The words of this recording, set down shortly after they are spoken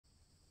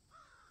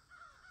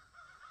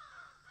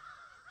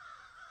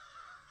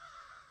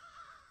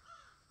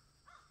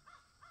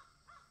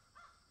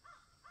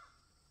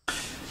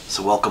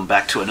So welcome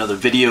back to another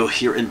video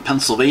here in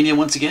Pennsylvania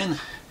once again.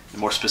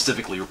 And more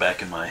specifically, we're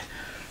back in my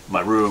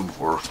room,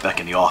 or back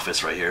in the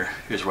office right here.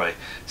 Here's where I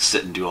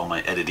sit and do all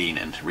my editing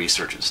and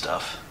research and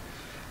stuff.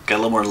 Got a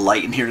little more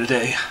light in here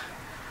today.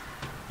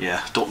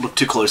 Yeah, don't look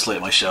too closely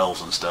at my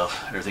shelves and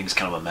stuff. Everything's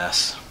kind of a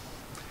mess.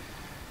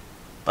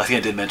 But I think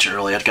I did mention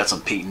earlier, I've got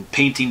some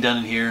painting done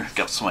in here.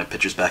 Got some of my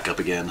pictures back up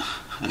again.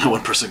 I know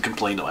one person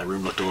complained that my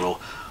room looked a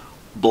little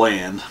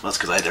bland. That's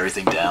because I had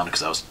everything down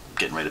because I was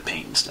getting ready to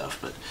paint and stuff.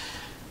 But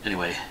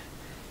anyway,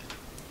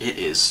 it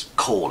is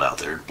cold out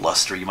there,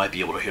 blustery. You might be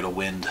able to hear the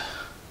wind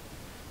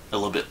a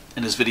little bit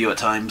in this video at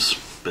times,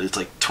 but it's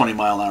like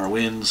 20-mile-an-hour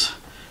winds.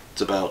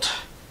 It's about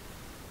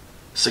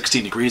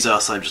 16 degrees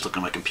outside. I'm just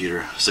looking at my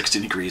computer.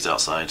 16 degrees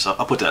outside. So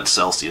I'll put that in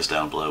Celsius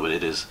down below, but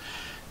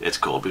it's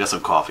cold. We got some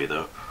coffee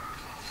though.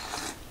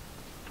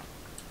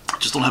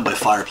 Just don't have my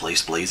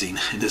fireplace blazing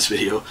in this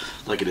video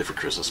like I did for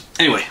Christmas.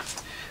 Anyway,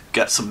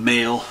 got some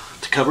mail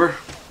to cover.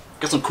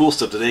 Got some cool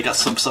stuff today. Got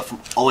some stuff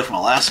from all the way from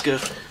Alaska.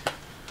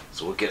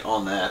 So we'll get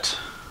on that.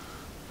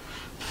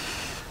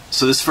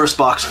 So this first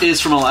box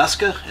is from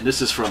Alaska, and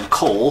this is from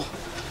Cole.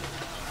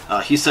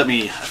 He sent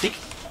me, I think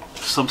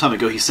some time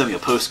ago, he sent me a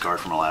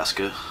postcard from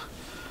Alaska.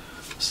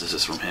 This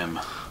is from him,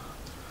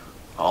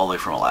 all the way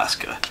from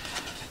Alaska.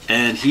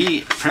 And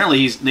apparently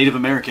he's Native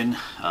American.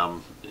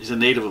 He's a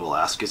native of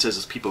Alaska. It says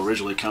his people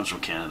originally comes from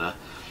Canada.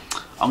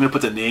 I'm going to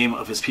put the name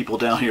of his people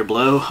down here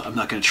below. I'm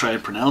not going to try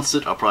and pronounce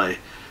it. I'll probably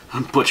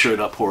butcher it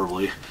up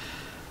horribly.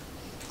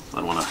 I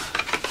don't want to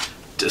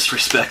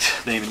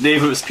disrespect the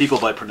name of his people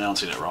by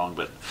pronouncing it wrong,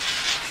 but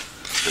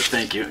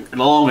thank you. And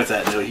along with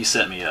that note, he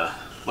sent me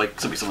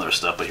some other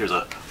stuff, but here's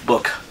a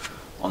book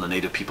on the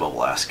native people of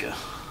Alaska.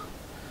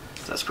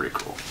 So that's pretty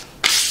cool.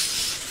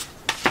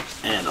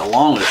 And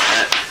along with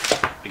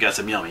that, we got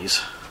some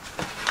yummies.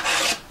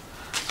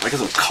 I got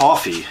some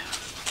coffee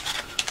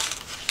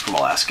from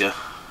Alaska.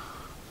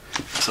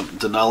 Some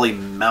Denali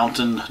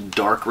Mountain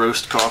Dark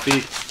Roast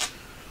coffee.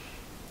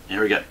 And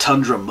here we got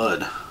Tundra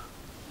Mud.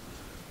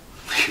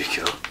 There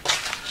you go.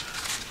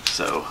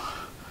 So,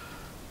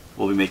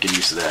 we'll be making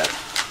use of that.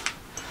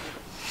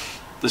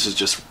 This is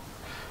just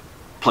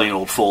plain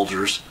old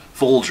Folgers.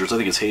 Folgers, I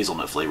think it's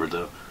hazelnut flavored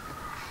though.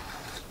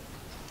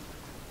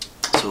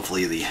 So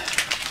hopefully the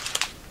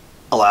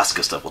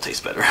Alaska stuff will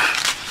taste better.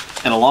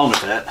 And along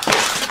with that,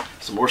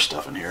 some more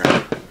stuff in here.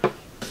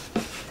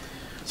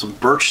 Some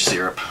birch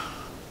syrup.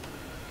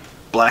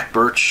 Black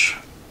birch.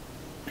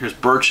 Here's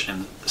birch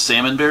and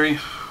salmonberry.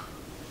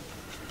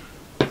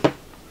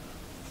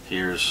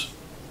 Here's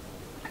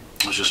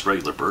just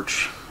regular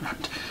birch.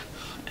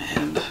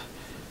 And I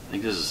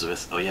think this is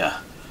with, oh yeah,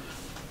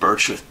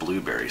 birch with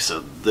blueberry. So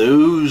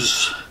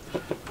those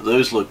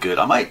look good.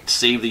 I might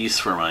save these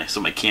for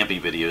some of my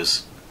camping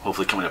videos,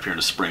 hopefully coming up here in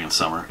the spring and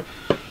summer.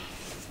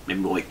 Maybe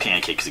we'll make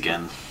pancakes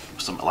again.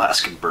 Some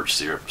Alaskan birch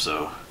syrup,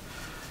 so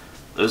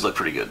those look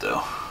pretty good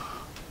though.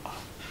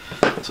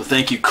 So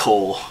thank you,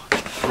 Cole,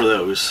 for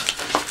those.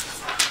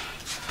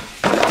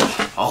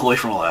 All the way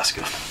from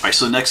Alaska. Alright,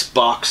 so the next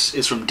box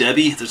is from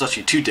Debbie. There's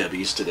actually two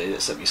Debbies today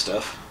that sent me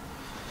stuff.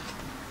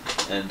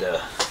 And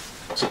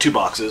so two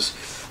boxes.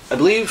 I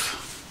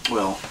believe,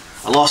 well,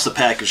 I lost the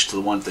package to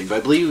the one thing, but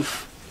I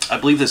believe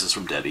this is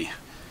from Debbie.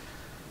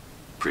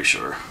 Pretty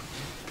sure.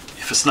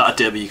 If it's not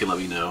Debbie, you can let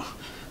me know.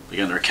 We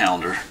got their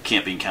calendar,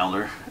 camping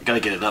calendar. I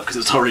gotta get it up because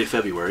it's already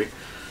February.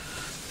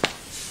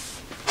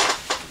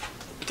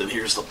 But then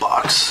here's the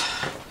box.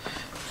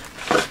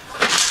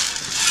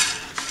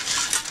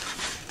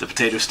 The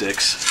potato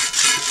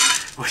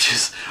sticks, which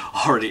is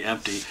already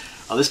empty.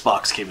 Oh, this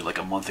box came in like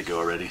a month ago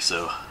already,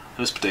 so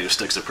those potato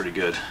sticks are pretty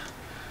good.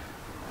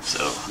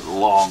 So,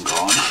 long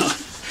gone.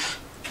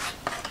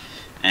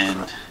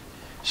 And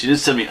she did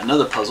send me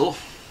another puzzle.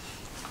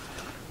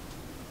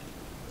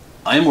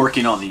 I am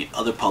working on the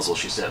other puzzle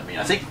she sent me.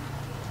 I think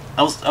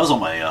I was on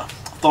my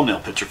thumbnail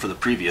picture for the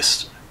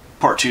previous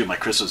part 2 of my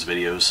Christmas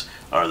videos,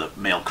 or the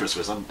mail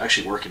Christmas. I'm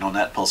actually working on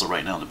that puzzle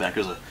right now in the back.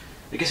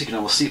 I guess you can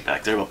almost see it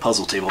back there. I have a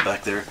puzzle table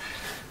back there.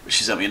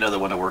 She sent me another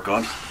one to work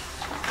on,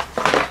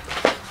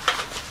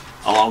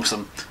 along with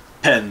some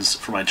pens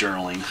for my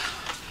journaling.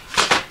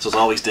 So as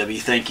always, Debbie,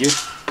 thank you.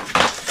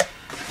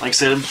 Like I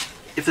said,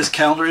 if this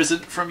calendar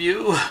isn't from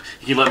you,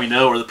 you can let me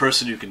know, or the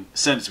person who can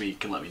send it to me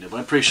can let me know. But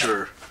I'm pretty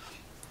sure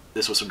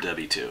this was from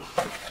Debbie too.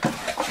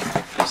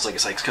 It's like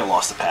I kind of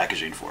lost the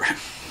packaging for it.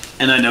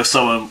 And I know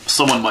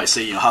someone might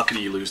say, you know, how can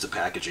you lose the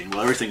packaging?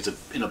 Well, everything's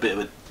in a bit of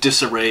a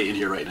disarray in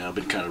here right now. I've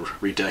been kind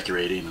of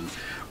redecorating and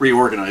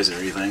reorganizing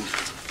everything.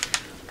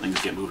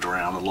 Things get moved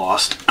around and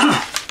lost.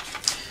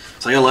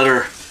 So I got a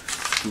letter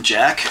from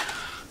Jack.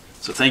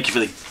 So thank you for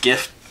the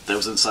gift that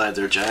was inside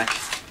there, Jack.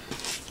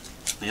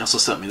 He also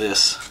sent me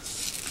this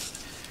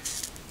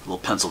little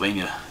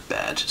Pennsylvania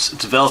badge. It's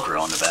Velcro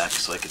on the back,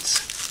 so I could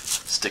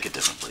stick it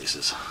different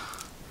places.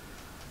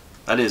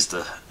 That is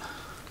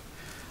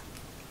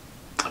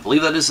I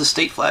believe that is the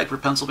state flag for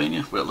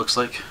Pennsylvania, what it looks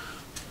like.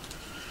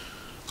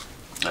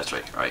 That's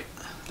right, alright.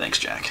 Thanks,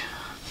 Jack.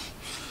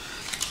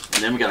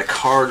 And then we got a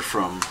card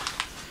from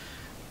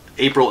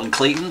April and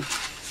Clayton.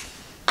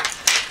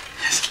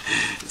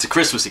 It's a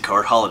Christmassy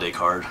card, holiday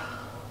card.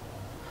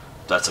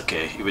 That's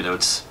okay, even though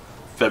it's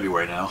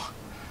February now.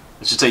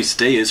 I should say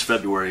today is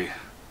February.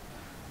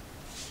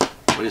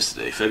 What is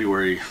today?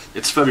 February.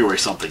 It's February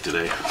something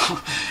today.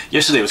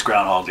 Yesterday was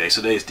Groundhog Day,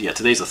 so today's the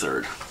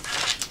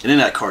 3rd. And in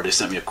that card they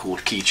sent me a cool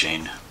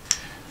keychain.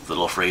 The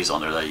little phrase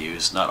on there that I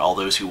use. Not all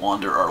those who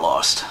wander are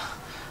lost.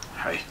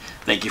 Alright,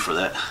 thank you for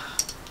that.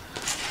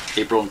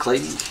 April and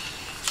Clayton.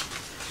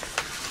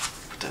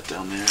 Put that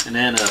down there. And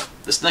then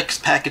this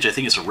next package I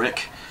think is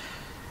Rick.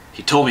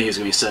 He told me he was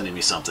going to be sending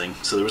me something,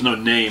 so there was no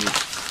name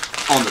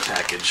on the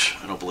package,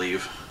 I don't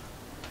believe.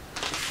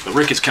 But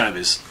Rick is kind of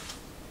his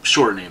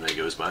shorter name that he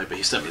goes by, but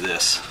he sent me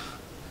this.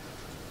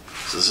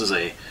 So this is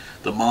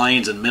the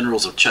Mines and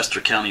Minerals of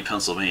Chester County,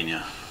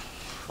 Pennsylvania.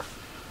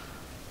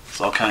 It's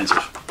all kinds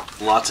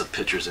of, lots of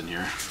pictures in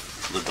here.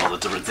 All the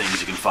different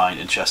things you can find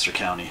in Chester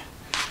County.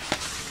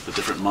 The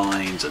different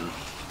mines and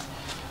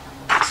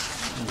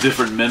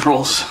different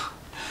minerals.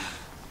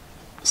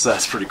 So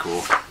that's pretty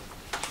cool.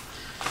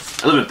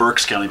 I live in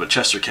Berks County, but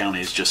Chester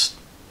County is just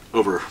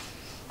over,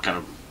 kind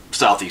of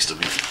southeast of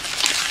me.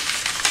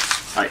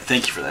 Alright,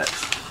 thank you for that.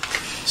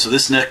 So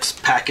this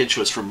next package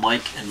was from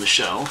Mike and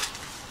Michelle.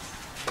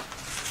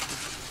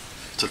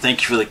 So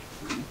thank you for the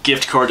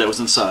gift card that was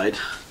inside.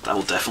 That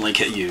will definitely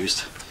get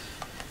used.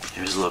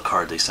 Here's a little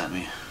card they sent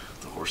me.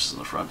 The horses in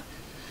the front.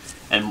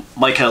 And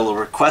Mike had a little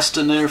request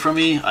in there from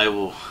me. I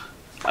will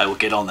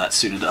get on that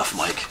soon enough,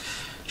 Mike.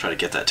 Try to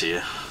get that to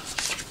you.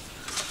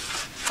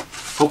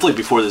 Hopefully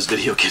before this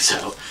video gets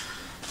out.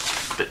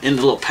 But in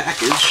the little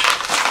package,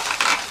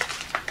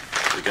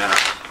 we got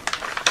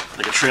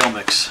like a trail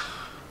mix.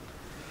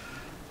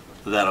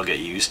 That'll get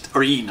used.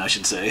 Or eaten, I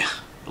should say.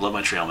 I love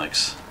my trail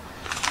mix.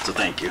 So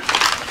thank you.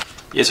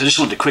 Yes, I just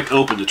wanted to quick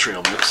open the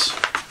trail mix.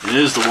 And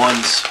it is the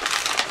ones,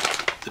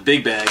 the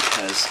big bag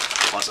has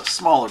lots of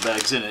smaller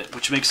bags in it,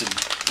 which makes it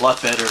a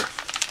lot better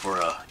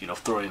for, you know,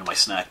 throwing it in my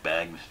snack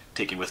bag,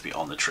 taking with me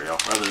on the trail,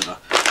 rather than a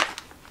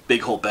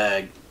big whole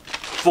bag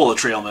full of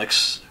trail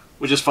mix,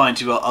 which is fine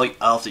too. I'll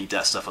have to eat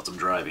that stuff as I'm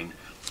driving.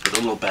 But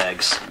the little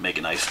bags make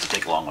it nice to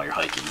take along while you're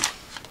hiking.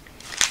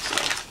 So,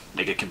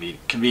 make it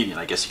convenient,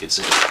 I guess you could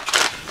say.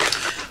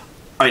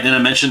 Alright, then I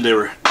mentioned there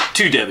were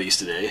 2 Debbies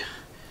today.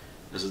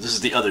 This is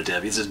the other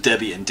Debbie. This is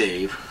Debbie and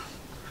Dave.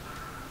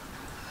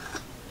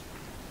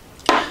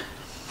 And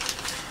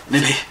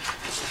then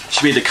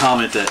she made the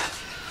comment that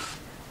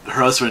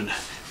her husband,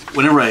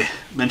 whenever I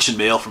mention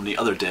mail from the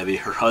other Debbie,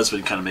 her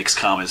husband kind of makes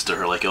comments to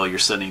her like, oh, you're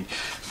sending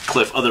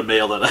Cliff other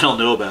mail that I don't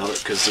know about,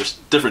 because there's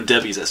different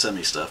Debbies that send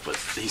me stuff, but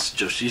he's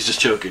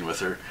just joking with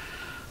her.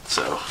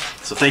 So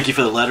thank you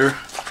for the letter.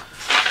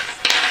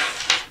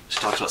 She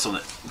talks about some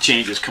of the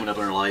changes coming up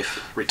in her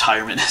life.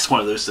 Retirement is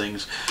one of those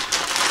things.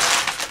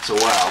 So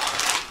wow,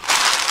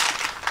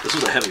 this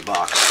was a heavy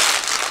box.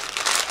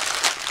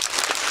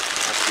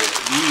 Let's get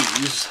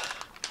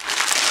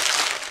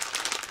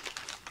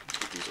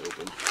these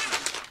open.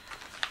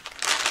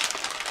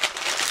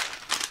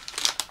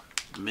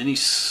 Mini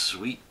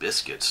sweet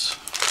biscuits.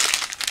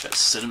 Got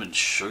cinnamon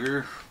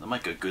sugar. That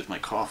might go good with my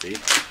coffee.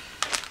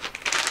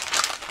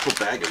 Whole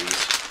bag of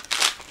these.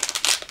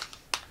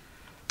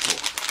 Oh,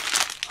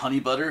 honey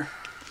butter.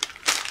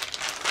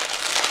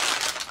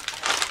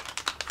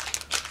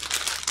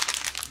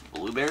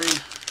 Blueberry. I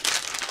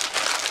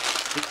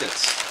think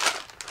that's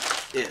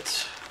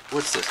it.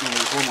 What's this? No,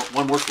 there's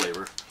one more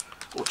flavor.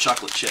 Oh,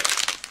 chocolate chip.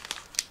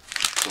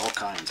 So all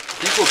kinds. I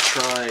think we'll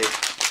try.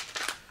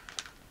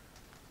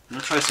 I'm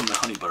gonna try some of the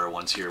honey butter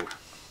ones here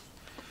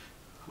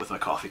with my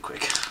coffee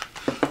quick.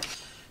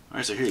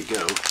 Alright, so here you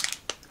go.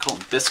 Call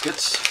them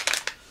biscuits.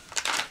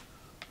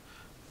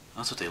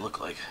 That's what they look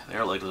like. They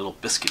are like little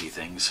biscuity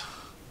things.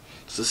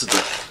 So this is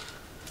the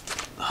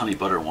honey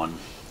butter one.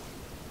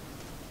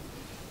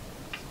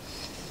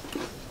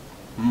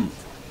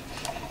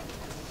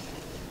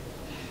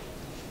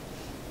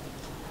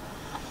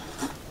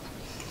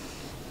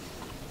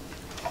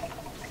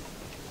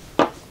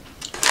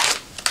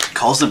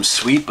 Calls them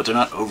sweet, but they're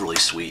not overly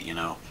sweet, you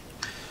know.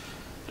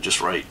 They're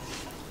just right.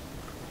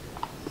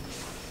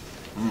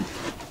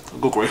 They'll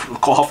go great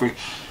with coffee.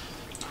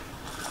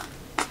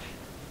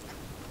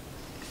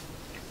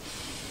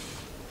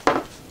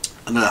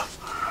 And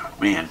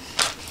man,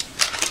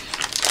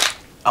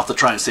 I'll have to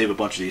try and save a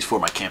bunch of these for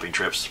my camping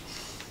trips.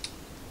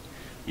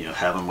 You know,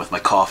 have them with my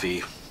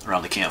coffee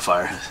around the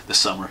campfire this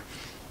summer.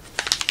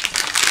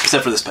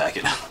 Except for this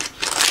packet.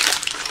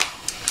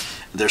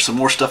 There's some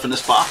more stuff in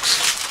this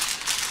box.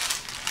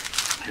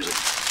 Here's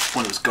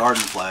one of those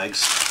garden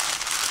flags.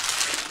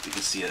 You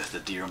can see the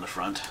deer on the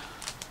front.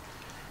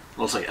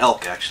 Looks like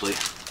elk, actually.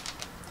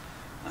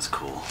 That's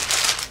cool.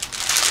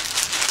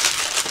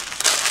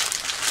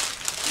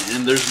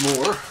 And there's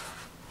more.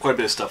 Quite a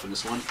bit of stuff in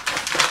this one.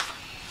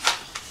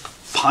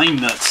 Pine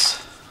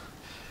nuts.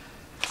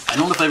 I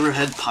don't know if I've ever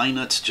had pine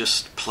nuts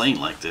just plain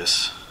like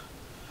this.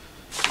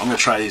 I'm going to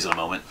try these in a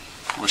moment.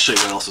 I'm going to show you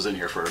what else is in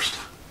here first.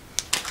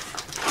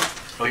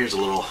 Oh, here's a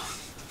little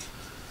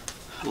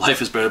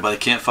life is better by the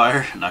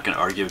campfire. I'm not going to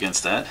argue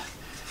against that.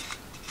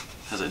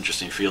 Has an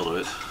interesting feel to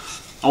it.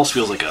 Almost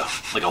feels like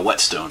a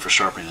whetstone for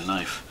sharpening a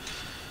knife.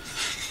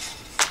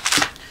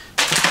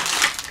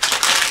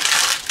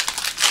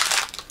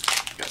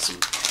 Got some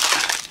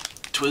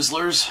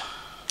Twizzlers.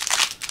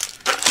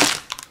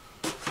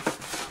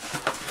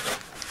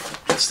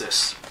 What's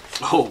this?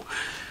 Oh,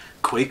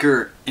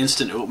 Quaker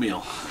instant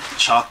oatmeal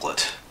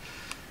chocolate.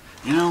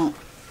 You know,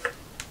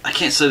 I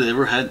can't say that I've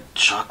ever had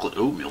chocolate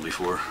oatmeal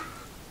before.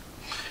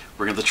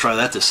 We're going to try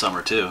that this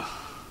summer too.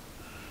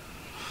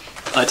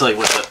 I tell you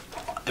what,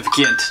 if you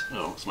can't,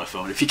 oh, it's my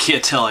phone. If you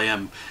can't tell, I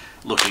am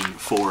looking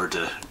forward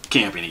to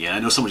camping again. I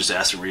know someone just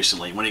asked me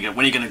recently, when are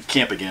you going to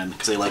camp again?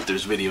 Because they like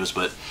those videos,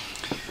 but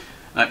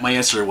my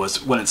answer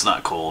was when it's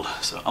not cold.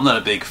 So I'm not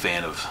a big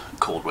fan of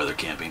cold weather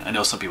camping. I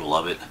know some people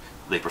love it.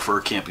 They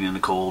prefer camping in the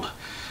cold.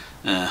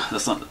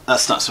 That's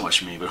not so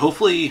much me, but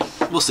hopefully,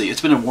 we'll see.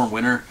 It's been a warm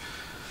winter,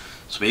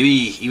 so maybe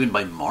even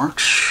by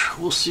March,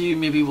 we'll see.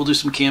 Maybe we'll do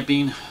some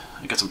camping.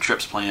 I got some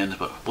trips planned,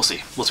 but we'll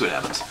see. We'll see what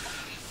happens.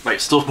 Right,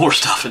 still more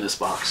stuff in this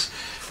box.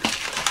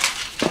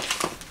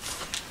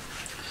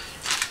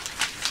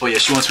 Oh yeah,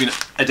 she wants me to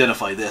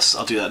identify this.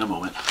 I'll do that in a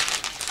moment.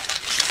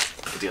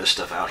 Get the other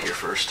stuff out here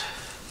first.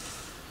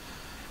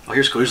 Oh,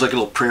 here's cool. Here's like a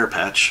little prayer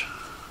patch.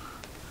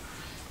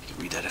 You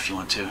can read that if you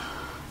want to.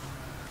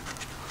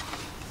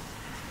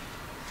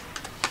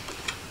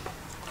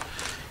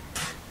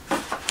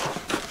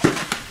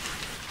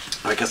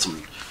 I got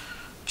some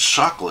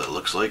chocolate, it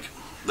looks like.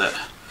 That,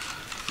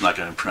 I'm not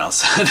going to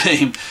pronounce that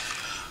name.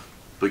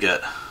 We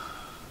got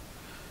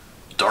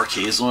dark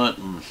hazelnut,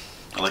 and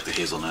I like the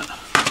hazelnut.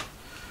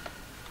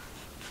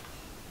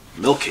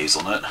 Milk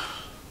hazelnut,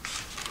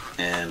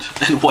 and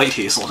white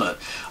hazelnut.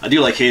 I do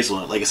like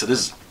hazelnut. Like I said,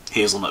 this is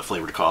hazelnut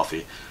flavored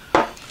coffee.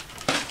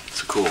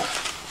 It's cool.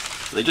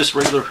 Are they just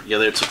regular? Yeah,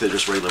 they looks like they're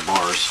just regular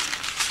bars.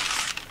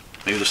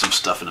 Maybe there's some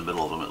stuff in the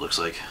middle of them, it looks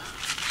like.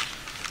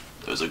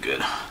 Those are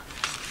good.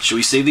 Should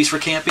we save these for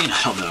camping?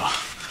 I don't know.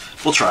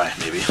 We'll try,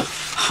 maybe.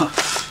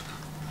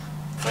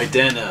 Right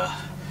then,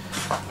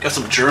 got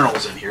some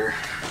journals in here.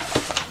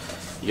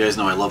 You guys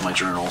know I love my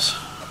journals.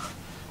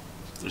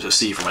 There's a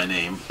C for my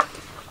name.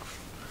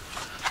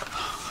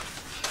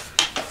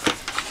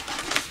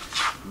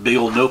 Big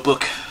old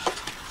notebook.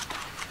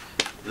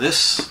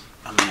 This,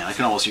 oh man, I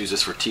can almost use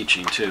this for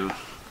teaching too.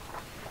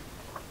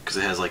 Because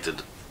it has like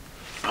the,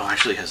 oh,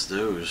 actually it has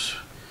those.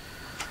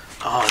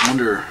 Oh, I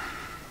wonder,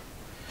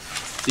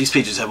 these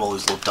pages have all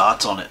those little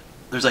dots on it.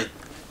 There's like, I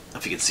don't know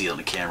if you can see it on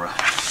the camera.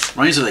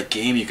 Reminds me of that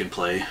game you can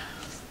play.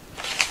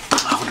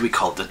 What do we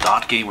call it? The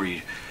dot game where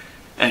you,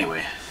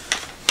 anyway,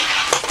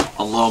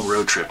 on long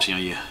road trips, you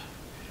know,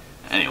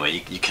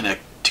 you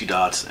connect two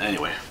dots.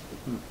 Anyway,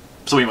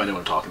 some of you might know what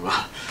I'm talking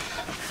about.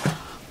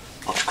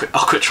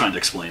 I'll quit trying to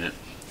explain it.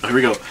 Oh, here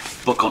we go.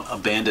 Book on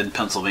Abandoned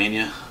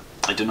Pennsylvania.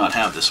 I do not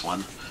have this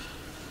one.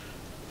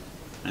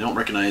 I don't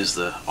recognize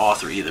the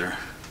author either.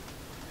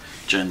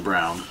 Jen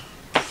Brown.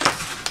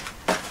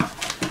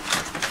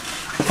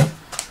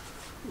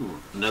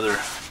 Ooh, another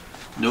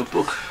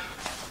notebook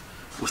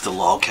with the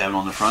log cabin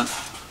on the front.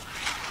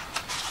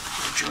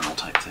 A journal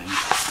type thing.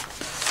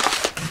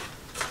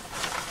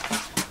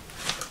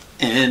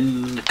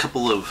 And a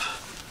couple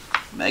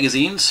of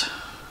magazines.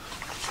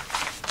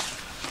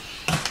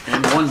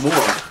 And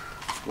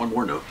one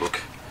more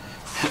notebook.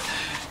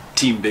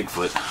 Team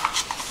Bigfoot.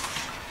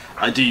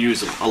 I do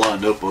use a lot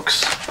of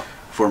notebooks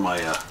for my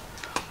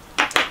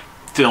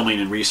filming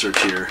and research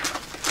here.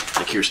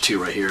 Like here's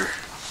two right here.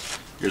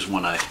 Here's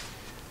one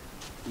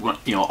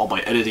you know, all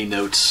my editing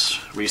notes,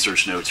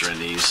 research notes are in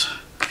these.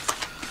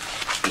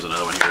 There's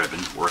another one here I've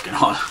been working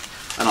on.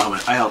 I don't know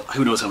how many,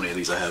 who knows how many of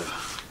these I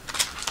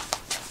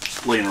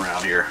have laying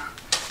around here.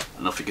 I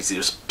don't know if you can see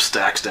there's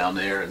stacks down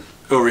there, and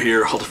over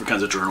here all different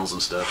kinds of journals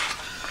and stuff.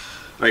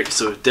 Alright,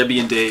 so Debbie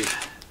and Dave,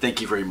 thank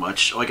you very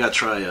much. Oh, I gotta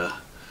try, I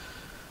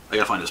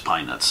gotta find those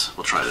pine nuts.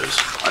 We'll try those.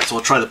 Alright, so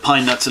we'll try the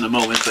pine nuts in a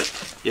moment, but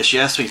yeah, she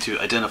asked me to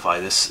identify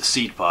this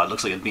seed pod.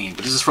 Looks like a bean,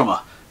 but this is from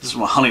a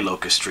honey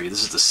locust tree.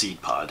 This is the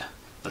seed pod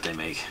that they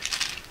make.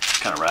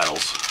 Kind of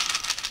rattles.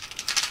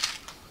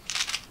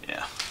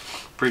 Yeah,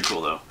 pretty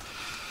cool though.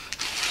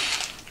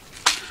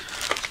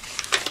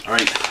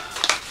 Alright,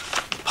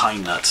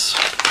 pine nuts.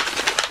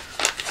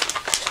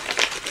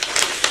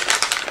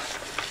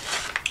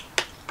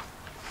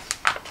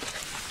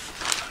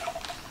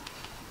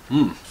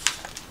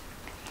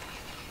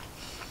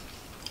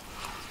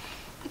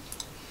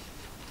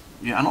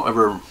 Yeah, I don't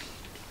ever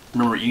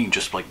remember eating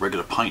just like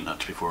regular pine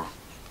nuts before.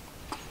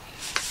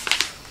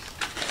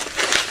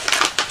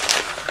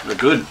 They're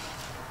good.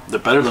 They're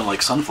better than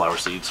like sunflower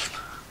seeds.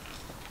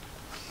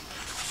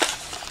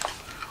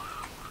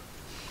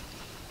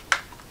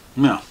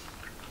 Yeah.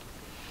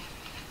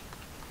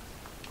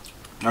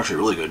 They're actually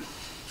really good.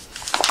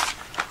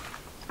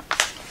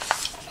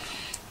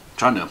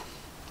 Trying to.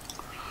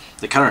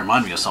 They kind of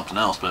remind me of something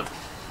else, but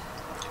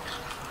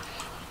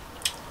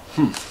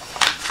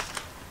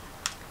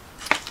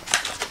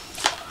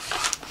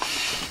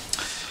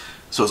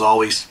So as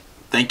always,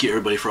 thank you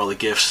everybody for all the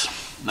gifts.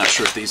 Not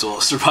sure if these will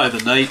survive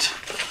the night.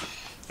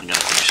 I'm gonna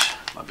finish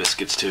my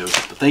biscuits too.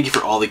 But thank you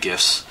for all the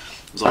gifts.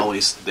 As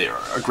always, they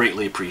are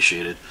greatly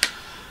appreciated.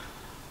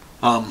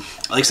 Like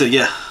I said,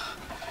 yeah,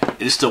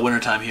 it is still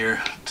wintertime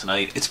here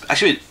tonight. It's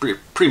actually a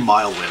pretty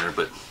mild winter,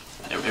 but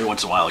every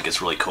once in a while it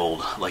gets really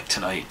cold. Like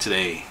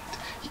today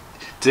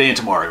and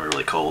tomorrow are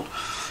really cold.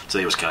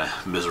 Today was kind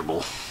of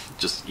miserable.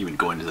 Just even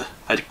going to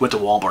I went to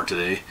Walmart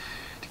today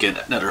to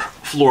get another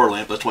floor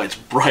lamp. That's why it's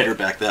brighter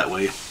back that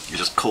way. It's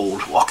just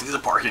cold walking through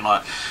the parking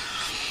lot.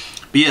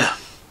 But yeah,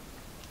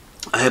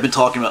 I have been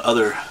talking about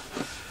other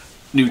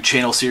new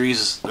channel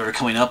series that are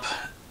coming up.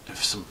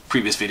 Some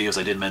previous videos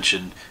I did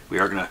mention we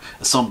are gonna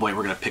at some point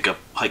we're gonna pick up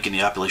hiking the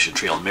Appalachian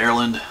Trail in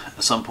Maryland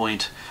at some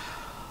point,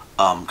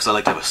 because I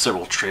like to have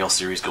several trail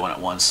series going at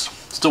once.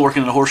 Still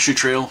working on the Horseshoe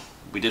Trail.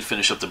 We did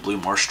finish up the Blue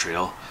Marsh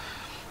Trail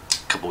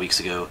a couple weeks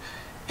ago,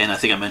 and I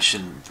think I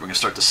mentioned we're gonna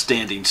start the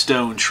Standing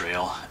Stone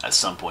Trail at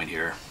some point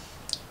here.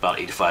 About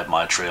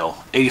 85-mile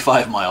trail.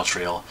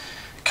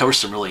 It covers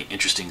some really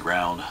interesting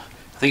ground.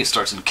 I think it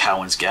starts in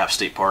Cowan's Gap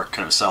State Park,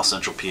 kind of south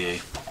central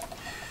PA.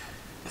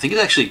 I think it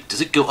actually,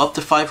 does it go up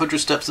to 500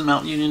 steps in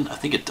Mount Union? I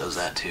think it does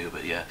that too,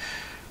 but yeah.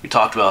 We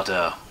talked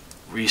about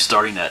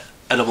restarting that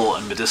edible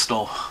and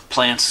medicinal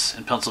plants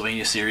in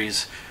Pennsylvania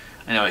series.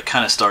 I know it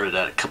kind of started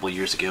that a couple of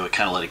years ago. I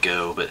kind of let it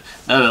go, but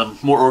now that I'm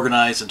more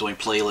organized and doing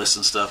playlists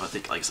and stuff, I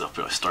think like I'll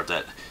probably start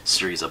that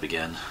series up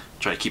again.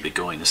 Try to keep it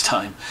going this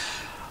time.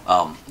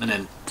 And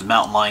then the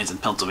Mountain Lions in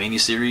Pennsylvania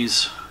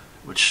series,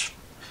 which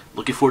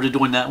looking forward to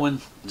doing that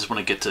one. I just want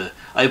to get to,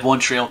 I have one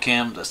trail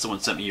cam that someone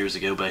sent me years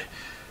ago, but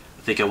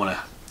I think I want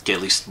to get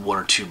at least one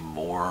or two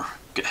more,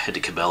 head to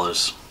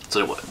Cabela's,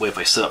 so that way if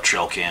I set up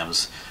trail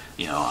cams,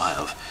 you know, I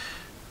have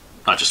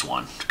not just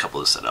one, a couple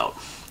to set out.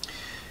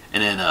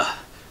 And then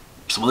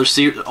some other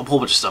series, a whole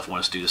bunch of stuff I want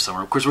us to do this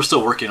summer. Of course, we're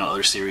still working on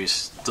other series.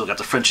 Still got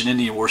the French and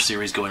Indian War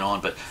series going on,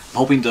 but I'm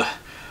hoping to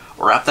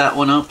wrap that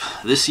one up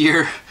this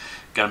year.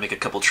 Got to make a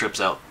couple trips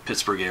out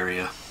Pittsburgh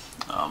area.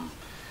 Want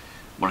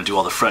to do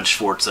all the French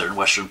forts that are in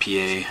Western PA.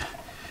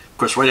 Of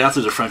course, right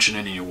after the French and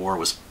Indian War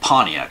was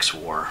Pontiac's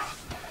War.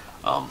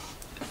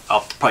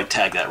 I'll probably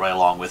tag that right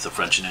along with the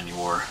French and Indian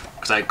War,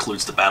 because that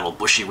includes the Battle of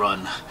Bushy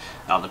Run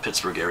out in the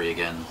Pittsburgh area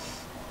again.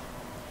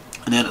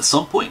 And then at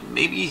some point,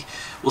 maybe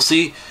we'll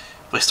see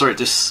if I start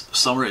this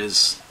summer,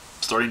 is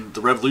starting the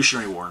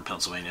Revolutionary War in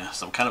Pennsylvania.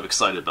 So I'm kind of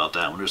excited about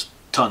that one. There's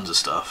tons of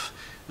stuff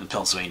in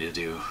Pennsylvania to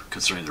do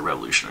concerning the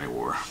Revolutionary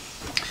War.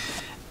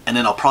 And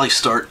then I'll probably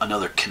start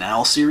another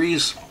canal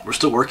series. We're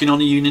still working on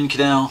the Union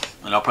Canal,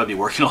 and I'll probably be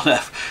working on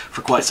that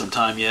for quite some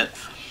time yet.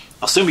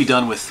 I'll soon be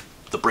done with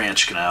the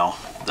Branch Canal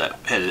that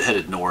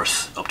headed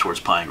north up towards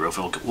Pine Grove,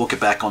 and we'll get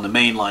back on the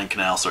main line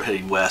canal, start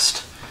heading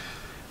west.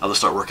 I'll just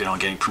start working on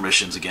getting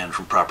permissions again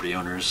from property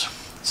owners,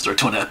 start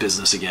doing that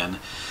business again.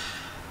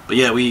 But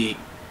yeah, we're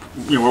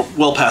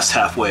well past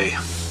halfway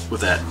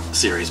with that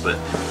series, but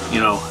you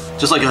know,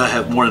 just like I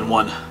have more than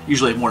one,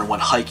 usually I have more than one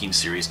hiking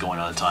series going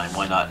on at a time,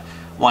 why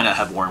not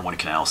have more than one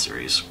canal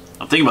series?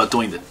 I'm thinking about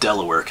doing the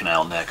Delaware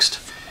Canal next.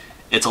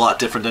 It's a lot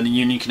different than the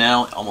Union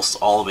Canal.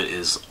 Almost all of it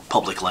is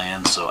public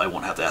land, so I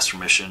won't have to ask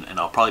permission, and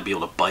I'll probably be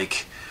able to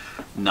bike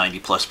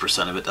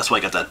 90+% of it. That's why I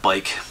got that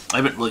bike. I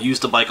haven't really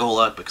used the bike a whole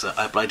lot, because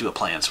but I do have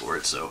plans for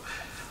it, so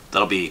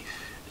it'll be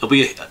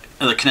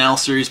another canal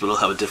series, but it'll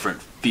have a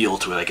different feel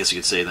to it, I guess you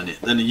could say,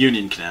 than the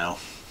Union Canal.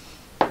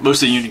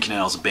 Most of the Union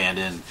Canal is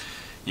abandoned.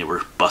 You know,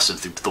 we're busting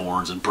through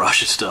thorns and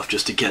brush and stuff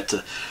just to get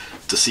to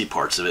see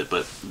parts of it,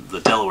 but the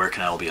Delaware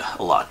Canal will be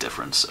a lot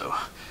different, so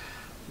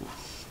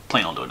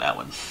plan on doing that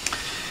one.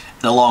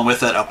 And along with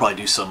that, I'll probably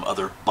do some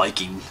other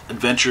biking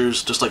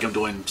adventures, just like I'm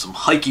doing some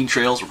hiking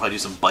trails. We'll probably do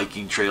some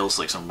biking trails,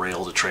 like some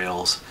rail to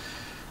trails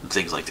and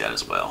things like that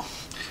as well.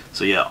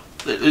 So yeah,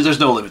 there's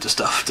no limit to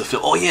stuff to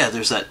film. Oh yeah,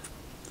 there's that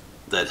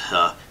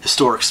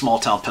historic small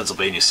town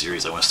Pennsylvania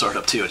series I want to start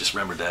up too. I just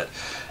remembered that.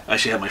 I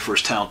actually have my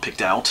first town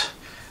picked out.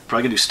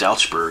 Probably gonna do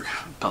Stoutsburg,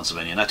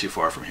 Pennsylvania, not too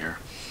far from here.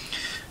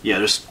 Yeah,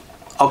 there's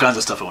all kinds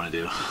of stuff I want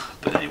to do.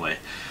 But anyway,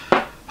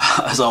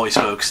 as always,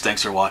 folks,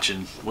 thanks for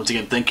watching. Once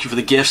again, thank you for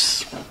the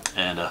gifts,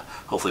 and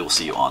hopefully we'll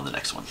see you on the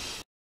next one.